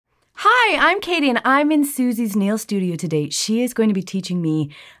Hi, I'm Katie and I'm in Suzie's nail studio today. She is going to be teaching me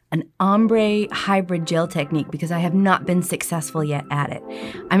an ombre hybrid gel technique because I have not been successful yet at it.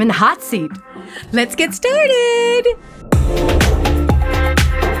 I'm in the hot seat. Let's get started.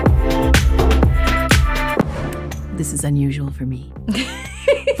 This is unusual for me.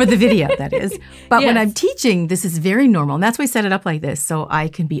 For the video, that is. But when I'm teaching, this is very normal. And that's why I set it up like this, so I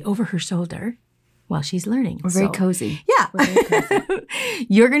can be over her shoulder while she's learning. We're very cozy. Yeah. We're very cozy.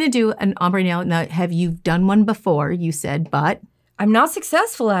 You're going to do an ombre nail. Now, have you done one before? You said, but... I'm not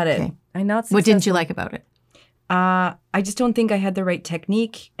successful at it. Okay. I'm not successful. What didn't you like about it? I just don't think I had the right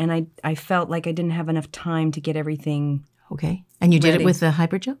technique, and I felt like I didn't have enough time to get everything Okay. And you did ready. it with the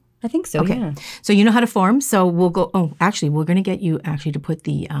hybrid gel? I think so, Okay. yeah. So you know how to form. So we'll go... Oh, actually, we're going to get you actually to put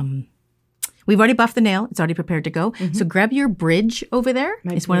the... We've already buffed the nail. It's already prepared to go. So grab your bridge over there.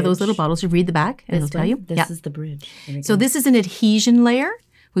 It's one of those little bottles. You read the back and it'll tell you. This is the bridge. So this is an adhesion layer.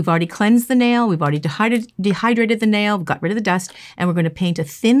 We've already cleansed the nail. We've already dehydrated the nail. We've got rid of the dust. And we're going to paint a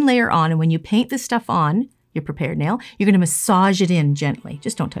thin layer on. And when you paint this stuff on your prepared nail, you're going to massage it in gently.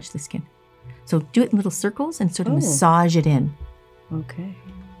 Just don't touch the skin. So do it in little circles and sort of massage it in. Okay.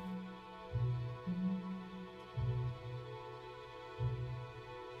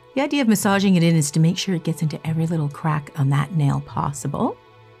 The idea of massaging it in is to make sure it gets into every little crack on that nail possible.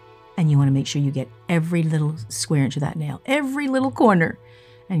 And you want to make sure you get every little square inch of that nail, every little corner.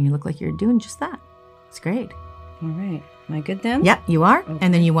 And you look like you're doing just that. It's great. All right. Am I good then? Yeah, you are. Okay.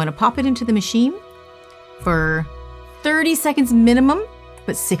 And then you want to pop it into the machine for 30 seconds minimum,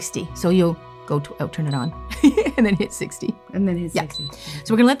 but 60. So you'll go to, turn it on and then hit 60. And then hit 60.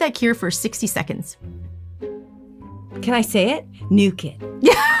 So we're going to let that cure for 60 seconds. Can I say it? Nuke it.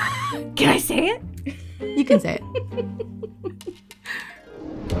 Yeah. Can I say it? You can say it.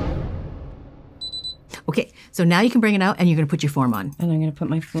 Okay, so now you can bring it out and you're going to put your form on. And I'm going to put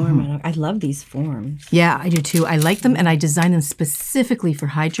my form on. I love these forms. Yeah, I do too. I like them and I designed them specifically for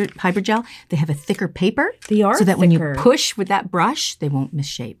hybrid gel. They have a thicker paper. They are so that thicker. when you push with that brush, they won't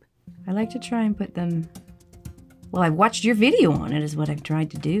misshape. I like to try and put them... Well, I watched your video on it is what I've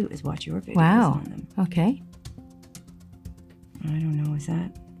tried to do, is watch your videos on them. Okay. I don't know. Is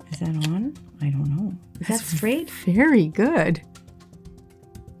that on? I don't know. Is that straight? Very good.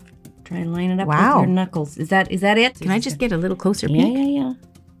 Try and line it up Wow. with your knuckles. Is that it? Can I just get a little closer Yeah, peek? yeah.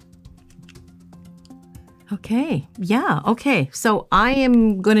 Okay. Yeah. Okay. So I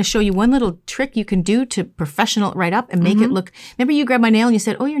am going to show you one little trick you can do to professional it right up and make it look. Remember you grabbed my nail and you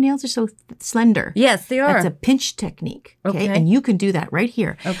said, oh, your nails are so slender. Yes, they are. That's a pinch technique. Okay. Okay. And you can do that right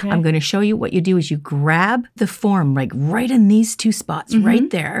here. Okay. I'm going to show you what you do is you grab the form like right in these two spots right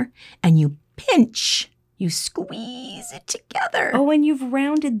there and you pinch. You squeeze it together. Oh, and you've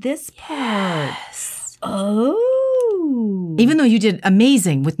rounded this part. Yes. Oh. Even though you did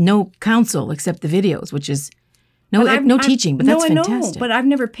amazing with no counsel except the videos, which is no teaching, but that's fantastic. No, but I've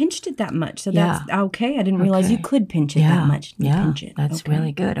never pinched it that much, so that's okay. I didn't realize you could pinch it that much. Pinch it. That's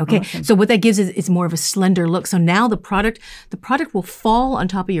really good. Okay, so what that gives is it's more of a slender look. So now the product will fall on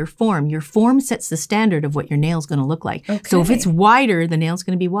top of your form. Your form sets the standard of what your nail's going to look like. Okay. So if it's wider, the nail's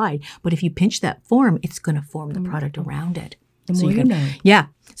going to be wide. But if you pinch that form, it's going to form the product around it. The more you know. Yeah.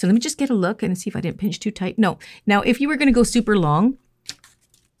 So let me just get a look and see if I didn't pinch too tight. No. Now, if you were going to go super long,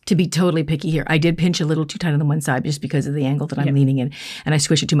 to be totally picky here, I did pinch a little too tight on the one side just because of the angle that I'm leaning in, and I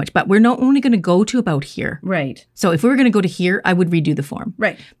squish it too much. But we're not only going to go to about here. Right. So if we were going to go to here, I would redo the form.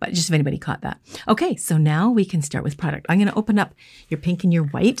 Right. But just if anybody caught that. Okay, so now we can start with product. I'm going to open up your pink and your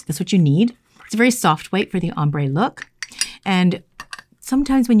white. That's what you need. It's a very soft white for the ombre look. And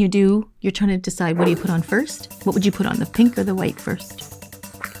sometimes when you do, you're trying to decide what do you put on first. What would you put on, the pink or the white first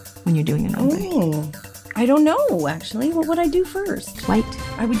when you're doing an ombre? Oh, I don't know, actually. What would I do first? White.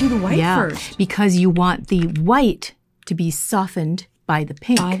 I would do the white first. Because you want the white to be softened by the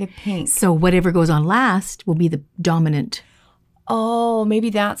pink. By the pink. So whatever goes on last will be the dominant. Oh, maybe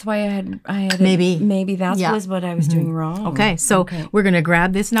that's why I had maybe that was what I was doing wrong. Okay, so we're going to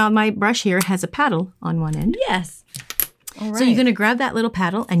grab this. Now my brush here has a paddle on one end. Yes. All right. So you're going to grab that little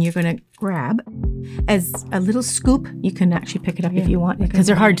paddle and you're going to grab as a little scoop. You can actually pick it up if you want because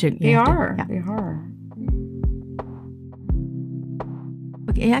they're hard to. They are. They are.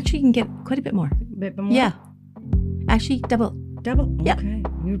 Okay, actually you can get quite a bit more. A bit more? Yeah. Actually, double. Double? Yeah. Okay.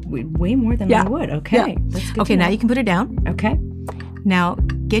 Way more than I would. Okay. Yeah. That's good. Okay, now you can put it down. Okay. Now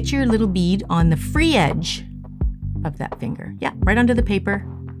get your little bead on the free edge of that finger. Yeah, right under the paper.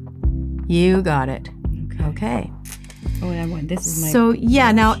 You got it. Okay. Oh, and I want this is my. So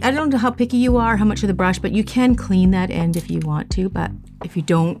yeah, now I don't know how picky you are, how much of the brush, but you can clean that end if you want to. But if you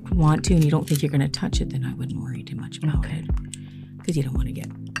don't want to and you don't think you're going to touch it, then I wouldn't worry too much about it because you don't want to get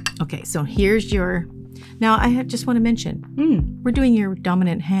Okay, so here's your... Now, just want to mention, we're doing your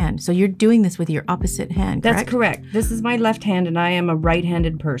dominant hand. So you're doing this with your opposite hand, correct? That's correct. This is my left hand, and I am a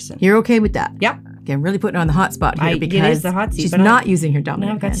right-handed person. You're okay with that? Yep. Okay, I'm really putting her on the hot spot here because it is the hot seat, she's not using her dominant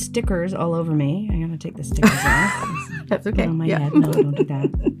Now I've got hand. stickers all over me. I'm going to take the stickers off. That's okay. On my head. No, don't do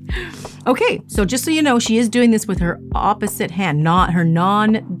that. Okay, so just so you know, she is doing this with her opposite hand, not her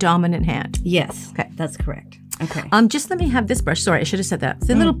non-dominant hand. Yes. Okay. That's correct. Okay. Just let me have this brush. Sorry, I should have said that.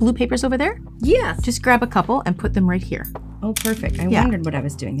 The little blue papers over there? Yes. Just grab a couple and put them right here. Oh, perfect. I wondered what I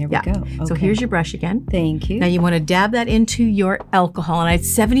was doing. There we go. Okay. So here's your brush again. Thank you. Now you want to dab that into your alcohol, and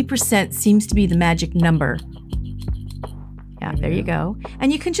 70% seems to be the magic number. Yeah, there you go.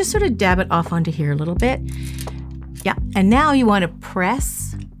 And you can just sort of dab it off onto here a little bit. Yeah, and now you want to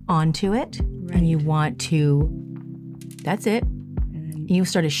press onto it, and you want to, that's it. And you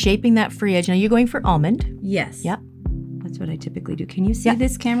started shaping that free edge. Now you're going for almond. Yes. Yep. That's what I typically do. Can you see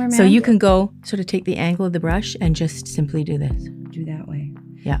this, cameraman? So you can go sort of take the angle of the brush and just simply do this. Do that way.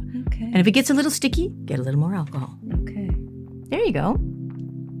 Yeah. Okay. And if it gets a little sticky, get a little more alcohol. Okay. There you go.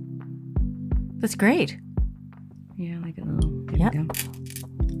 That's great. Yeah, like a little. There Yep. we go.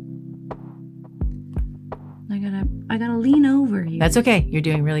 I gotta lean over you. That's okay. You're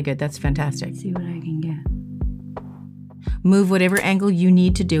doing really good. That's fantastic. See what I can get. Move whatever angle you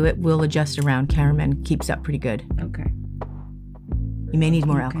need to do it. We'll adjust around. Cameraman keeps up pretty good. Okay. You may need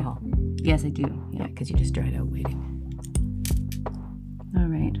more alcohol. Yes, I do. Yeah, because you just dried out waiting. All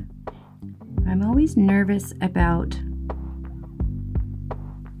right. I'm always nervous about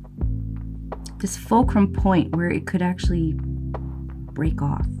this fulcrum point where it could actually break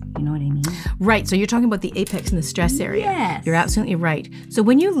off. You know what I mean? Right, so you're talking about the apex and the stress area. Yes. You're absolutely right. So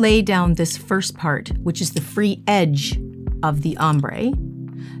when you lay down this first part, which is the free edge of the ombre,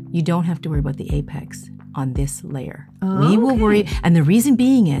 you don't have to worry about the apex on this layer. We will worry, and the reason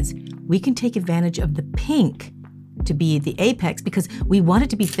being is we can take advantage of the pink to be the apex because we want it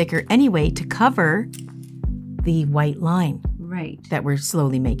to be thicker anyway to cover the white line that we're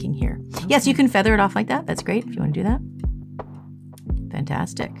slowly making here. Okay. Yes, you can feather it off like that. That's great if you want to do that.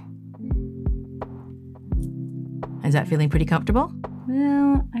 Fantastic. Is that feeling pretty comfortable?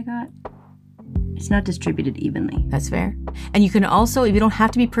 Well, it's not distributed evenly. That's fair. And you can also, if you don't have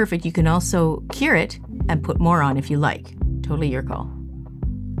to be perfect, you can also cure it and put more on if you like. Totally your call.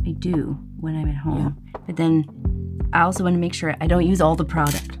 I do when I'm at home. Yeah. But then I also want to make sure I don't use all the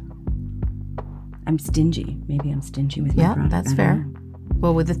product. I'm stingy. Maybe I'm stingy with my product. Yeah, that's fair.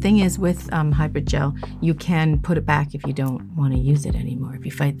 Well, the thing is with hybrid gel, you can put it back if you don't want to use it anymore, if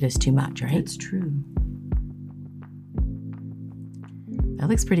you find this too much, right? That's true. That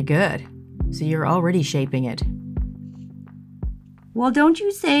looks pretty good. So you're already shaping it. Well, don't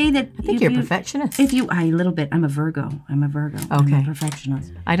you say that... I think you're a perfectionist. A little bit. I'm a Virgo. Okay. I'm a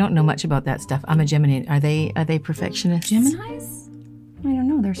perfectionist. I don't know much about that stuff. I'm a Gemini. Are they perfectionists? Geminis? I don't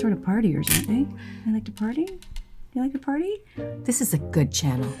know. They're sort of partiers, aren't they? They like to party? You like to party? This is a good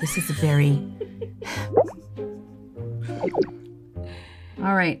channel. This is a very...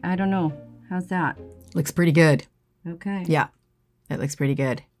 All right. I don't know. How's that? Looks pretty good. Okay. Yeah. That looks pretty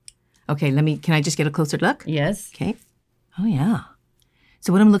good. Okay, can I just get a closer look? Yes. Okay. Oh, yeah.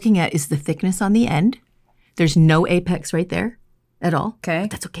 So what I'm looking at is the thickness on the end. There's no apex right there at all. Okay.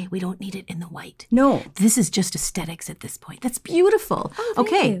 But that's okay. We don't need it in the white. No. This is just aesthetics at this point. That's beautiful. Oh,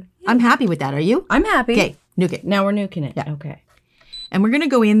 okay. You. Yeah. I'm happy with that. Are you? I'm happy. Okay. Nuke it. Now we're nuking it. Yeah. Okay. And we're going to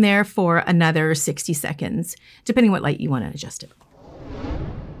go in there for another 60 seconds, depending what light you want to adjust it.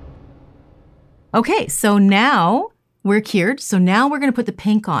 Okay. So now we're cured. So now we're going to put the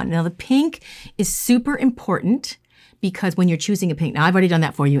pink on. Now the pink is super important because when you're choosing a pink, now I've already done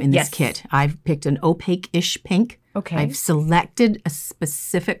that for you in this kit. I've picked an opaque-ish pink. Okay. I've selected a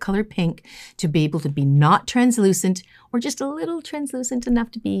specific color pink to be able to be not translucent or just a little translucent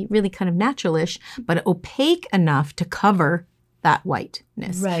enough to be really kind of natural-ish, but opaque enough to cover that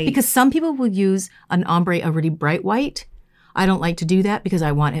whiteness. Right. Because some people will use an ombre, a really bright white. I don't like to do that because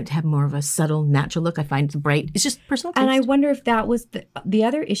I want it to have more of a subtle, natural look. I find it's bright. It's just personal taste. And I wonder if that was the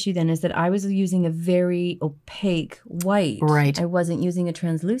other issue then is that I was using a very opaque white. Right. I wasn't using a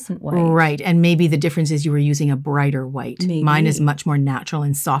translucent white. Right. And maybe the difference is you were using a brighter white. Maybe. Mine is much more natural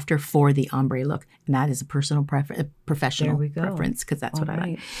and softer for the ombre look. And that is a personal professional preference because that's what I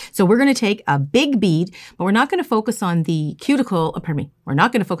like. So we're going to take a big bead, but we're not going to focus on the cuticle. We're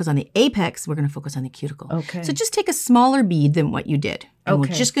not going to focus on the apex. We're going to focus on the cuticle. Okay. So just take a smaller bead than what you did. And we're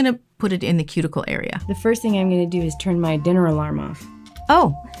just going to put it in the cuticle area. The first thing I'm going to do is turn my dinner alarm off.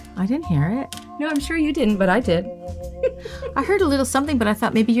 Oh, I didn't hear it. No, I'm sure you didn't, but I did. I heard a little something, but I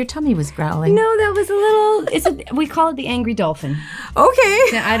thought maybe your tummy was growling. No, that was a little, we call it the angry dolphin.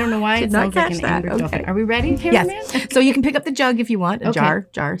 Okay. I don't know why it sounds like an angry dolphin. Are we ready, Cameraman? Yes. So you can pick up the jug if you want. Jar,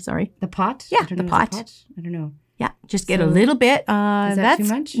 sorry. The pot? Yeah, the pot. I don't know. Yeah, just get a little bit. Is that too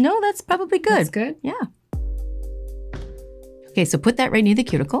much? No, that's probably good. That's good? Yeah. Okay, so put that right near the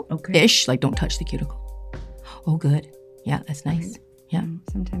cuticle. Okay. Ish, like don't touch the cuticle. Oh, good. Yeah, that's nice. Yeah.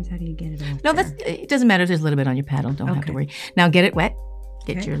 Sometimes how do you get it off? No, it doesn't matter if there's a little bit on your paddle. Don't have to worry. Now get it wet.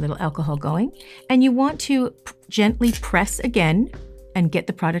 Get your little alcohol going. And you want to gently press again and get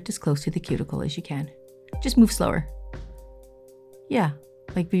the product as close to the cuticle as you can. Just move slower. Yeah,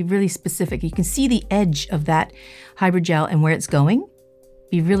 like be really specific. You can see the edge of that hybrid gel and where it's going.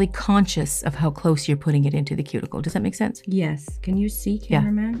 Be really conscious of how close you're putting it into the cuticle. Does that make sense? Yes. Can you see,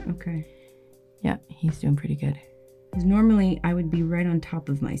 Cameraman? Yeah. Okay. Yeah, he's doing pretty good. Because normally I would be right on top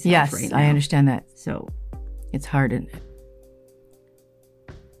of myself right now. Yes, I understand that. So it's hard. A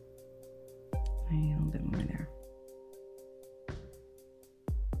little bit more there.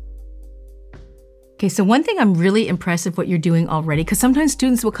 Okay, so one thing I'm really impressed with what you're doing already, because sometimes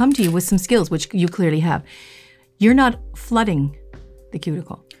students will come to you with some skills, which you clearly have. You're not flooding the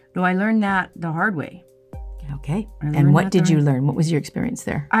cuticle. No, I learned that the hard way. Okay. And what did you learn? What was your experience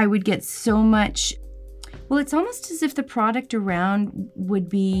there? I would get so much. Well, it's almost as if the product around would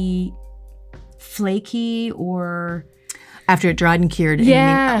be flaky or... After it dried and cured.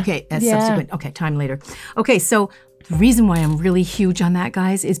 Yeah. Okay, that's subsequent. Okay, time later. Okay, so the reason why I'm really huge on that,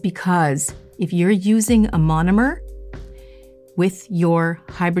 guys, is because if you're using a monomer with your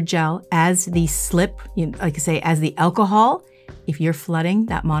hybrid gel as the slip, like I say, as the alcohol, if you're flooding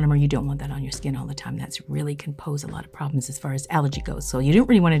that monomer, you don't want that on your skin all the time. That's really can pose a lot of problems as far as allergy goes. So you don't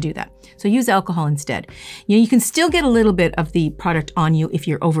really want to do that. So use alcohol instead. You can still get a little bit of the product on you if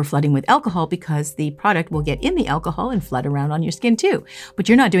you're over flooding with alcohol, because the product will get in the alcohol and flood around on your skin too. But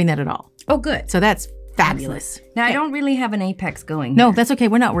you're not doing that at all. Oh, good. So that's fabulous. Now, I don't really have an apex going. No, that's okay.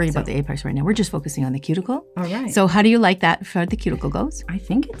 We're not worried about the apex right now. We're just focusing on the cuticle. All right. So how do you like that as far as the cuticle goes? I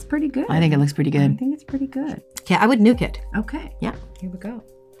think it's pretty good. I think it looks pretty good. I think it's pretty good. Okay, I would nuke it. Okay. Yeah. Here we go.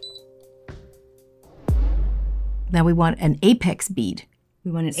 Now we want an apex bead.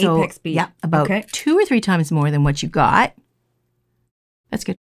 We want an apex bead. Yeah, about 2 or 3 times more than what you got. That's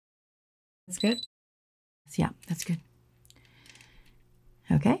good. That's good? Yeah, that's good.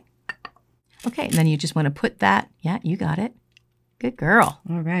 Okay. Okay, and then you just want to put that. Yeah, you got it. Good girl.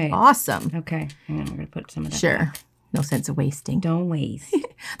 All right. Awesome. Okay. Hang on, we're going to put some of that Sure. back. No sense of wasting. Don't waste.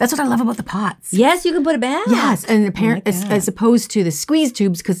 That's what I love about the pots. Yes, you can put it back. Yes, and as opposed to the squeeze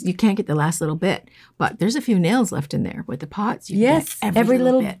tubes, because you can't get the last little bit. But there's a few nails left in there. With the pots, you get every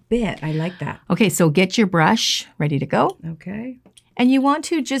little bit. I like that. Okay, so get your brush ready to go. Okay. And you want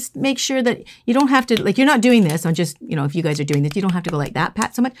to just make sure that you don't have to, like, you're not doing this on just, if you guys are doing this, you don't have to go like that,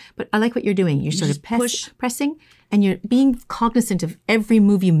 pat so much. But I like what you're doing. You're sort of pressing, and you're being cognizant of every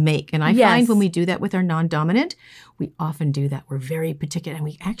move you make. And I find when we do that with our non-dominant, we often do that. We're very particular, and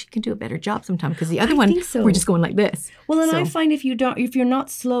we actually can do a better job sometimes, because the other one, we're just going like this. Well, and I find if you're not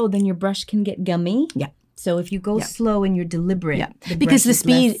slow, then your brush can get gummy. Yeah. So if you go slow and you're deliberate, because the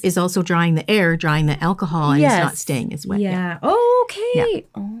speed is also drying the air, drying the alcohol, and it's not staying as wet. Yeah. Oh, okay. Yeah.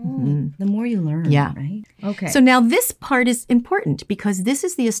 Oh, the more you learn. Yeah. Right. Okay. So now this part is important, because this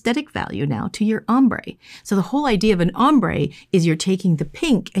is the aesthetic value now to your ombre. So the whole idea of an ombre is you're taking the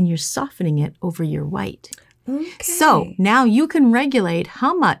pink and you're softening it over your white. Okay. So now you can regulate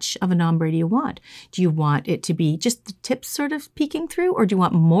how much of an ombre do you want. Do you want it to be just the tips sort of peeking through, or do you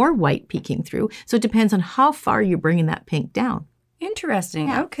want more white peeking through? So it depends on how far you're bringing that pink down. Interesting.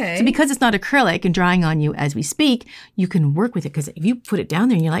 Yeah. Okay. So because it's not acrylic and drying on you as we speak, you can work with it, because if you put it down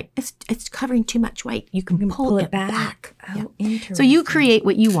there and you're like, it's covering too much white, you can pull it back. Oh, interesting. So you create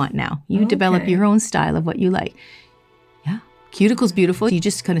what you want now. You develop your own style of what you like. Cuticle's beautiful. You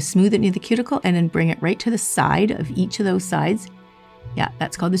just kind of smooth it near the cuticle and then bring it right to the side of each of those sides. Yeah,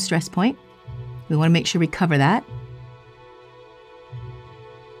 that's called the stress point. We want to make sure we cover that.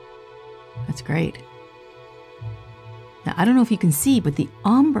 That's great. Now, I don't know if you can see, but the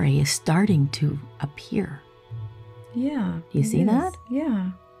ombre is starting to appear. Yeah. Do you see that?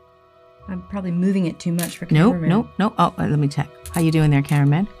 Yeah. I'm probably moving it too much for cameraman. No. Oh, let me check. How you doing there,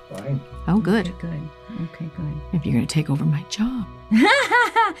 cameraman? Fine. Oh, good. Okay, good. If you're going to take over my job.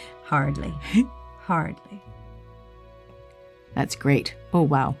 Hardly. That's great. Oh,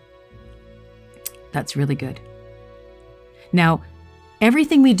 wow. That's really good. Now,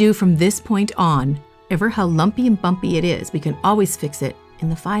 everything we do from this point on, ever how lumpy and bumpy it is, we can always fix it in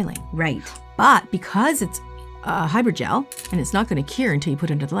the filing. Right. But because it's hybrid gel, and it's not going to cure until you put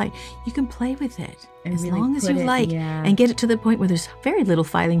it under the light, you can play with it as really long as you put it- like yeah. and get it to the point where there's very little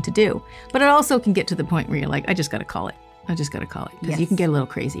filing to do. But it also can get to the point where you're like, I just got to call it. I just got to call it. Because you Yes. can get a little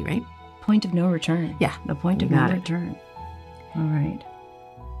crazy, right? Point of no return. Yeah. The point You of no got it. return. All right.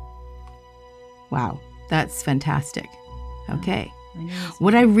 Wow, that's fantastic. Okay. I know it's-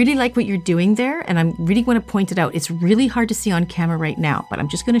 What I really like what you're doing there, and I really want to point it out, it's really hard to see on camera right now, but I'm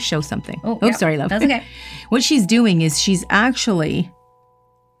just going to show something. Oh, yeah. Sorry, love. That's okay. What she's doing is she's actually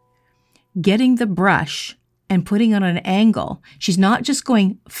getting the brush and putting it on an angle. She's not just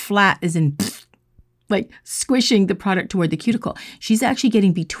going flat as in like squishing the product toward the cuticle. She's actually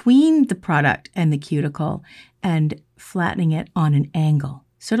getting between the product and the cuticle and flattening it on an angle,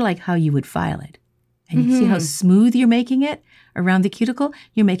 sort of like how you would file it. And you see how smooth you're making it around the cuticle?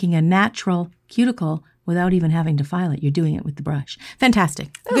 You're making a natural cuticle without even having to file it. You're doing it with the brush.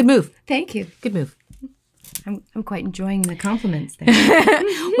 Fantastic. Good move. Thank you. Good move. I'm quite enjoying the compliments there.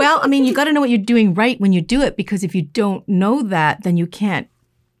 Well, I mean, you got to know what you're doing right when you do it, because if you don't know that, then you can't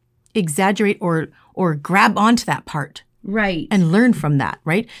exaggerate or grab onto that part Right. and learn from that,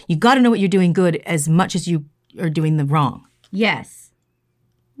 right? You got to know what you're doing good as much as you are doing the wrong. Yes.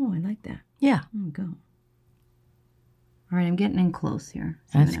 Oh, I like that. Yeah, There we go. All right, I'm getting in close here.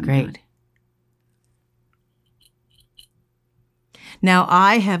 See that's what I'm great. doing. Now,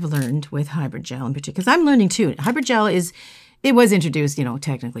 I have learned with hybrid gel in particular, because I'm learning too. Hybrid gel it was introduced,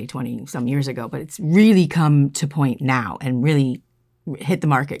 technically 20 some years ago, but it's really come to point now and really hit the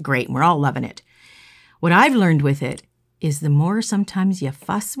market great, and we're all loving it. What I've learned with it is the more sometimes you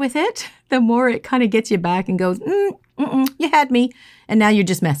fuss with it, the more it kind of gets you back and goes, you had me, and now you're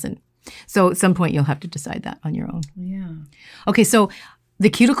just messing. So at some point, you'll have to decide that on your own. Yeah. Okay, so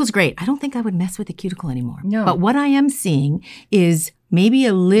the cuticle's great. I don't think I would mess with the cuticle anymore. No. But what I am seeing is maybe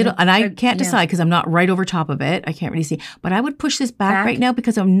a little, and I can't yeah. decide because I'm not right over top of it. I can't really see. But I would push this back right now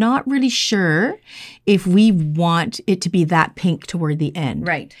because I'm not really sure if we want it to be that pink toward the end.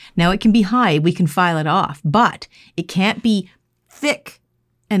 Right. Now, it can be high. We can file it off. But it can't be thick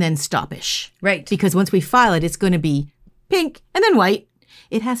and then stoppish. Right. Because once we file it, it's going to be pink and then white.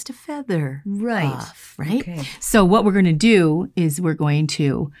 It has to feather Right. off, right? Okay. So what we're going to do is we're going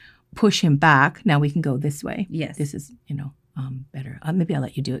to push him back. Now we can go this way. Yes. This is, better. Maybe I'll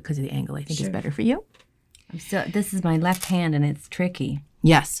let you do it because of the angle. I think Sure. it's better for you. This is my left hand, and it's tricky.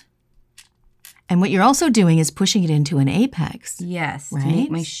 Yes. And what you're also doing is pushing it into an apex. Yes. To Right?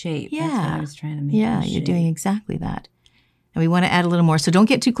 make my shape. That's what Yeah. I was trying to make. Yeah, my you're shape. doing exactly that. And we want to add a little more. So don't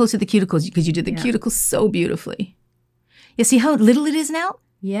get too close to the cuticles because you did the cuticles so beautifully. You see how little it is now?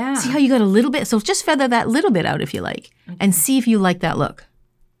 Yeah. See how you got a little bit? So just feather that little bit out if you like and see if you like that look.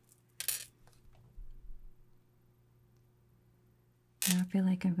 I feel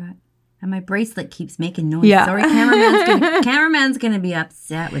like I've got... And my bracelet keeps making noise. Yeah. Sorry, cameraman's gonna be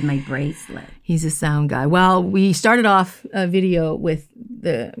upset with my bracelet. He's a sound guy. Well, we started off a video with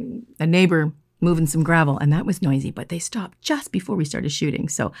a neighbor moving some gravel, and that was noisy, but they stopped just before we started shooting.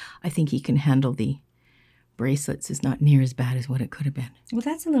 So I think he can handle the bracelets. It's not near as bad as what it could have been. Well,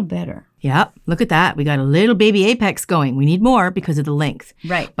 that's a little better. Yep, look at that. We got a little baby apex going. We need more because of the length.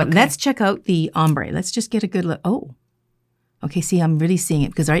 Right. But let's check out the ombre. Let's just get a good look. Oh, okay. See, I'm really seeing it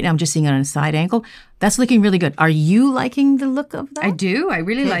because right now I'm just seeing it on a side angle. That's looking really good. Are you liking the look of that? I do. I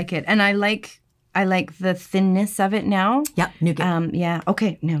really like it, and I like the thinness of it now. Yep, nuke it. Yeah.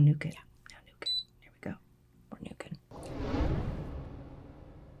 Okay. Now nuke it. Now nuke it. Here we go. We're nuking.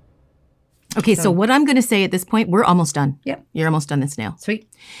 Okay, so what I'm going to say at this point, we're almost done. Yep. You're almost done this nail. Sweet.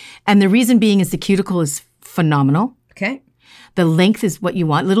 And the reason being is the cuticle is phenomenal. Okay. The length is what you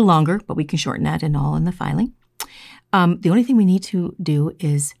want, a little longer, but we can shorten that and all in the filing. The only thing we need to do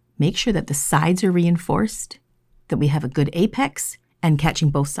is make sure that the sides are reinforced, that we have a good apex, and catching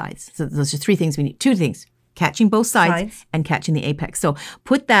both sides. So those are three things we need. Two things, catching both sides and catching the apex. So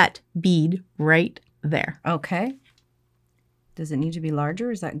put that bead right there. Okay. Does it need to be larger?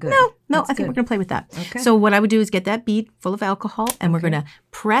 Or is that good? No, I think we're going to play with that. Okay. So what I would do is get that bead full of alcohol, and we're going to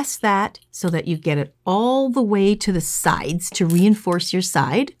press that so that you get it all the way to the sides to reinforce your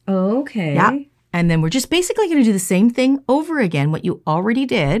side. Okay. Yeah. And then we're just basically going to do the same thing over again, what you already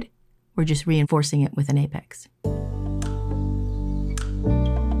did. We're just reinforcing it with an apex.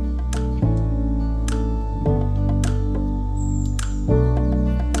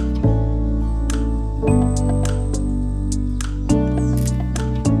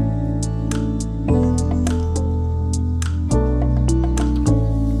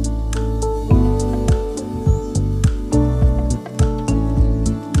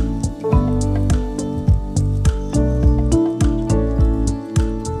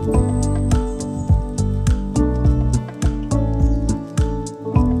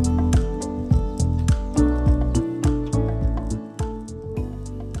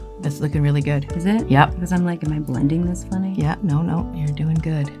 really good. Is it? Yep. Because I'm like, am I blending this funny? Yeah, no, you're doing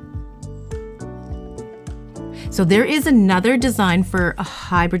good. So there is another design for a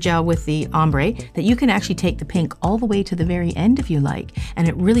hybrid gel with the ombre that you can actually take the pink all the way to the very end if you like, and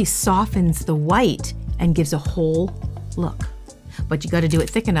it really softens the white and gives a whole look. But you got to do it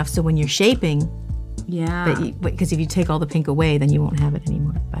thick enough so when you're shaping, because if you take all the pink away, then you won't have it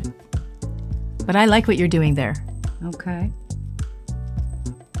anymore. But I like what you're doing there. Okay.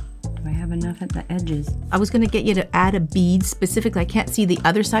 Do I have enough at the edges? I was going to get you to add a bead specifically. I can't see the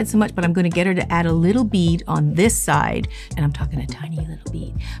other side so much, but I'm going to get her to add a little bead on this side. And I'm talking a tiny little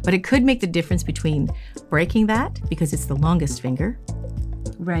bead. But it could make the difference between breaking that, because it's the longest finger.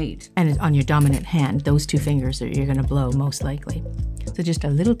 Right. And it's on your dominant hand. Those two fingers are you're going to blow most likely. So just a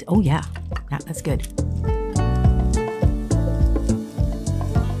little, oh yeah, that's good.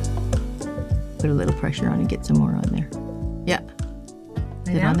 Put a little pressure on and get some more on there. Yeah.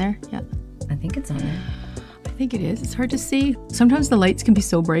 Is it on there? Yeah. I think it's on there. I think it is. It's hard to see. Sometimes the lights can be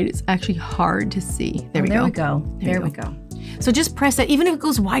so bright, it's actually hard to see. There we go. There we go. So just press that. Even if it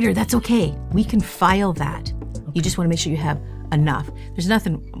goes wider, that's okay. We can file that. Okay. You just want to make sure you have enough. There's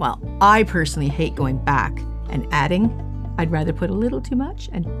nothing, well, I personally hate going back and adding. I'd rather put a little too much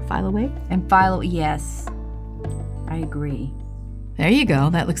and file away. And file, yes. I agree. There you go.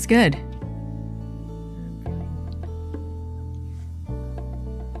 That looks good.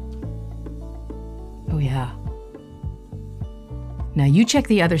 Oh, yeah. Now you check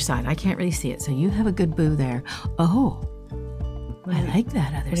the other side. I can't really see it, so you have a good boo there. Oh, I like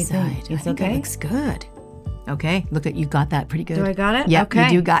that other side. Think? It's I think okay? It looks good. Okay, look at you got that pretty good. Do I got it? Yep, okay.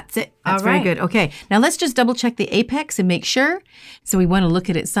 You do got it. That's very good. Okay, now let's just double check the apex and make sure. So we want to look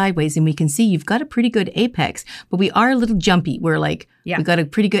at it sideways and we can see you've got a pretty good apex, but we are a little jumpy. We're like, we got a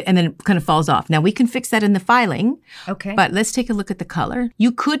pretty good, and then it kind of falls off. Now we can fix that in the filing. Okay. But let's take a look at the color.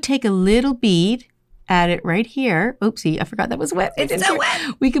 You could take a little bead, add it right here. Oopsie, I forgot that was wet. It's so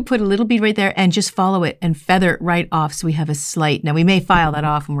wet. We could put a little bead right there and just follow it and feather it right off so we have a slight. Now we may file that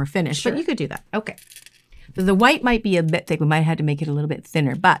off when we're finished, but you could do that. Okay. So the white might be a bit thick. We might have to make it a little bit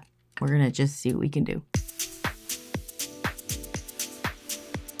thinner, but we're going to just see what we can do.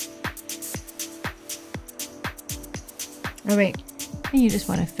 All right. And you just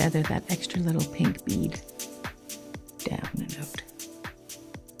want to feather that extra little pink bead down and out.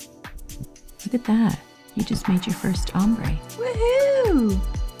 Look at that. You just made your first ombre. Woohoo!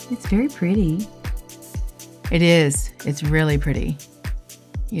 It's very pretty. It is. It's really pretty.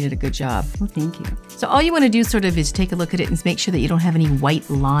 You did a good job. Well, thank you. So all you want to do sort of is take a look at it and make sure that you don't have any white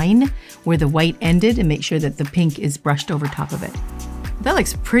line where the white ended, and make sure that the pink is brushed over top of it. That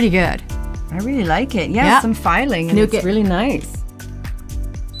looks pretty good. I really like it. Yeah, some filing, and it's really nice.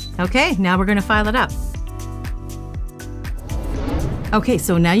 Okay, now we're going to file it up. Okay,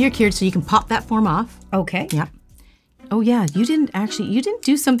 so now you're cured, so you can pop that form off. Okay. Yep. Oh yeah, you didn't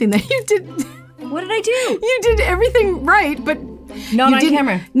do something that you did. What did I do? You did everything right, but not on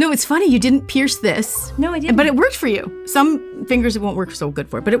camera. No, it's funny. You didn't pierce this. No, I didn't. But it worked for you. Some fingers it won't work so good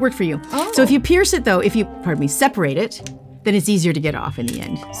for, but it worked for you. Oh. So if you pierce it though, separate it, then it's easier to get off in the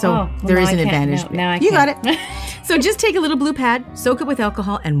end. So there is an advantage. Now I You got it. So just take a little blue pad, soak it with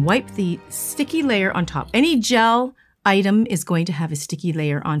alcohol, and wipe the sticky layer on top. Any gel item is going to have a sticky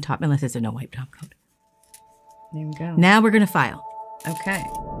layer on top, unless it's a no wipe top coat. There we go. Now we're going to file. Okay.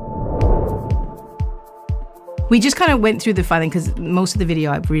 We just kind of went through the filing because most of the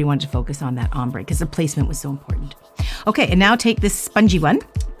video I really wanted to focus on that ombre because the placement was so important. Okay, and now take this spongy one.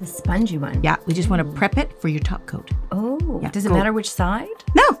 The spongy one? Yeah, we just want to prep it for your top coat. Oh, yeah, does it matter which side?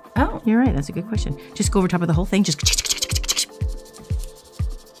 No. Oh. You're right, that's a good question. Just go over top of the whole thing, just...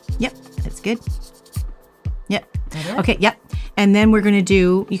 Yep, that's good. Yep. Okay, yep. And then we're going to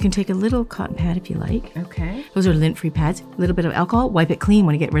do, you can take a little cotton pad if you like. Okay. Those are lint-free pads. A little bit of alcohol, wipe it clean,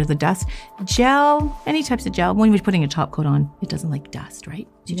 want to get rid of the dust. Gel, any types of gel. When you're putting a top coat on, it doesn't like dust, right?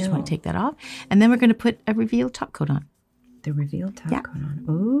 So you just want to take that off. And then we're going to put a reveal top coat on. The reveal top coat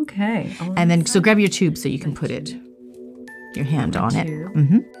on. Okay. And then, so grab your tube so you can put it, your hand on it.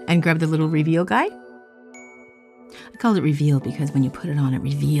 And grab the little reveal guy. I call it reveal because when you put it on, it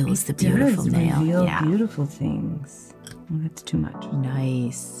reveals the beautiful nail. Reveal beautiful things. Oh, that's too much.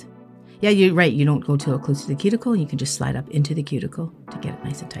 Nice. Yeah, you're right. You don't go too close to the cuticle. You can just slide up into the cuticle to get it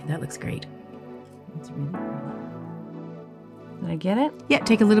nice and tight. That looks great. That's really pretty. Did I get it? Yeah,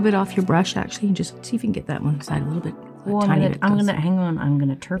 take a little bit off your brush actually and just see if you can get that one side a little bit. I'm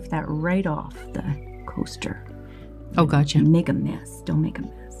gonna turf that right off the coaster. Oh, gotcha. Make a mess. Don't make a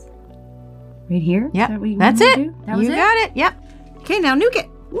mess. Right here? Yeah, that's it. That was it. You got it. Yep. Okay, now nuke it.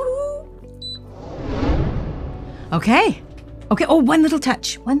 Woo! Okay. Okay, oh, one little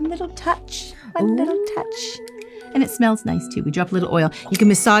touch. One little touch. One little touch. And it smells nice too. We drop a little oil. You can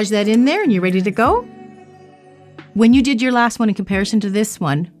massage that in there and you're ready to go. When you did your last one in comparison to this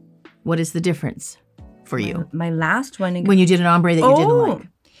one, what is the difference for you? My last one. When you did an ombre that you didn't like.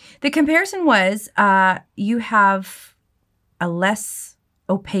 The comparison was you have a less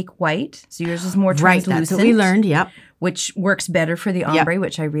opaque white. So yours is more translucent. That's what we learned, yep. Which works better for the ombre,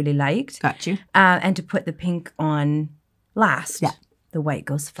 which I really liked. Got you. And to put the pink on last. Yeah. The white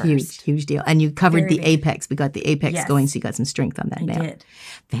goes first. Huge deal. And you covered the apex. We got the apex going, so you got some strength on that nail. I did.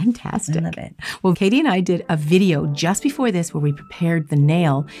 Fantastic. I love it. Well, Katie and I did a video just before this where we prepared the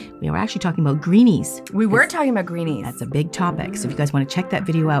nail. We were actually talking about greenies. We were talking about greenies. That's a big topic. So if you guys want to check that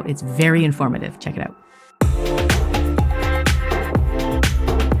video out, it's very informative. Check it out.